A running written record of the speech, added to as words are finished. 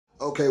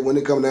Okay, when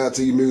it come down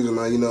to your music,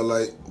 man, you know,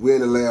 like, we're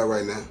in the lab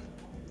right now.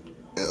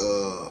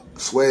 And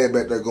Swag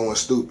back there going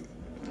stupid.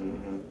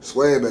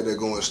 Swag back there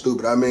going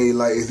stupid. I mean,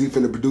 like, is he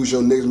finna produce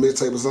your next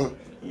mixtape or something?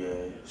 Yeah,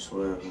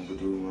 Swag gonna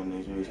produce my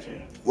next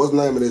mixtape. What's the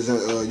name of this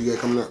you got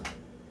coming out?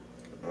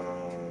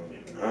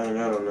 I ain't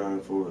got no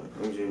name for it.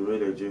 I'm just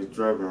really just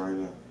dropping right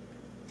now.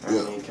 I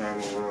ain't came up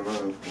with no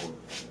name for it.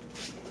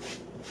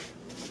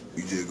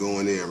 You just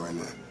going in right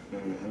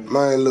now.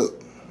 Man,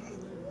 look,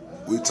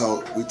 we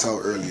talked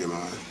earlier,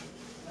 man.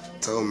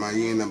 Told me, man,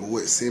 you ain't number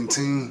what,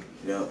 17?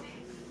 Yeah.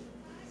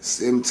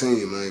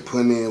 17, man,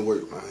 putting in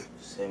work, man.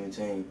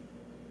 17.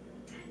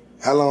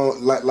 How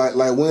long, like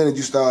when did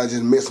you start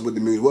just messing with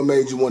the music? What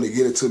made you want to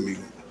get into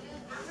music?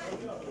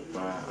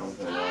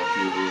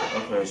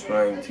 I'm gonna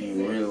explain to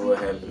you really what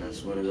happened, I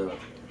swear to God.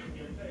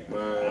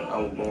 Man, I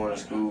was going to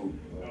school,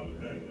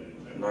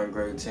 9th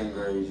grade, 10th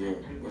grade year,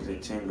 was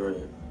it 10th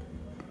grade?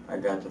 I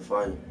got to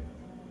fight,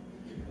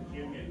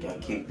 got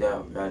kicked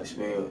out, got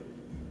expelled,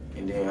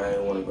 and then I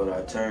didn't want to go to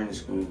alternative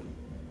school.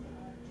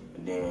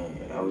 And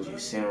then I was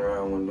just sitting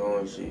around when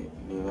doing shit.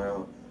 You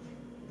know,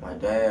 my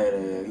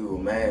dad, he was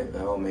mad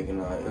 'cause I was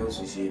making all else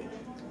and shit.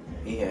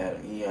 He had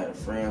a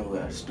friend who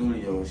had a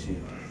studio and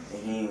shit,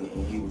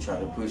 and he was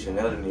trying to push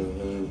another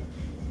nigga.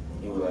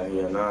 He was like,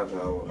 yeah, nah, 'cause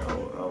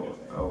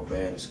I was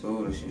bad in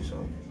school and shit.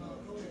 So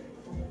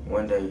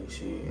one day,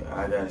 shit,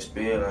 I got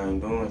expelled. I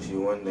ain't doing shit.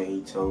 One day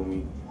he told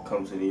me,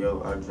 come to the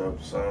Yo. I dropped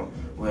the song.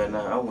 Well,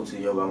 nah, I went to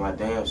the Yo by my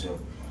damn self.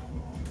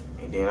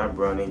 And then I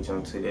brought that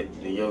junk to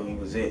the Yo he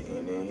was at.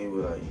 And then he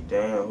was like,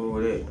 damn, who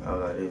was that? I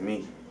was like, that's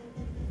me.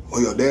 Oh,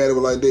 your dad was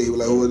like that? He was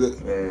like, who was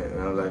it? Man,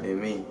 and I was like, that's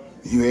me.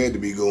 You had to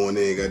be going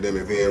in, goddamn,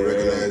 if he ain't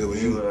recognized it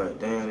was you. He was like,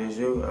 damn, that's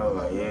you? I was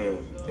like,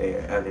 yeah.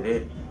 And after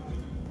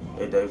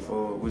that day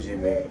forward, we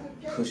just been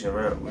pushing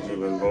rap. We just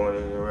been going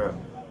into rap.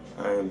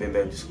 I ain't been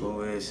back to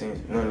school ever since.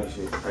 None of that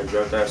shit. I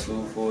dropped out of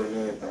school for it and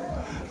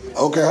everything.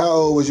 Okay, how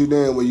old was you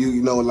then when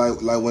you know,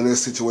 like when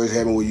this situation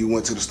happened when you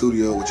went to the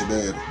studio with your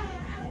dad?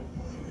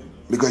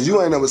 Because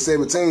you ain't number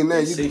 17 now.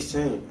 You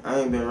 16. I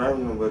ain't been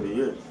rapping no but a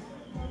year.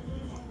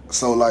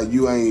 So like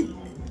you ain't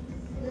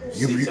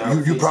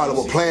you probably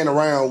were playing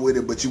around with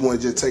it, but you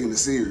weren't just taking it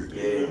serious.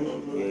 Yeah.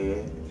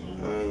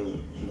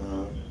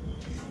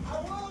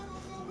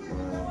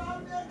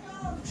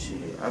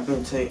 I've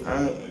been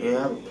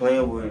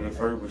playing with it at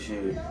first, but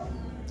shit.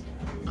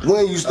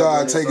 When you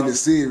started taking it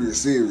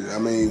serious, I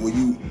mean, when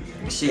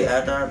you... Shit,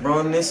 after I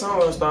brought in this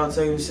song, I started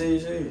taking it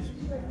serious.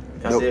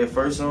 After that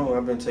first song,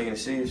 I've been taking it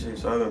serious.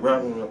 So I've been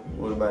rapping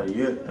with about a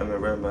year. I've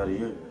been rapping about a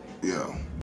year. Yeah.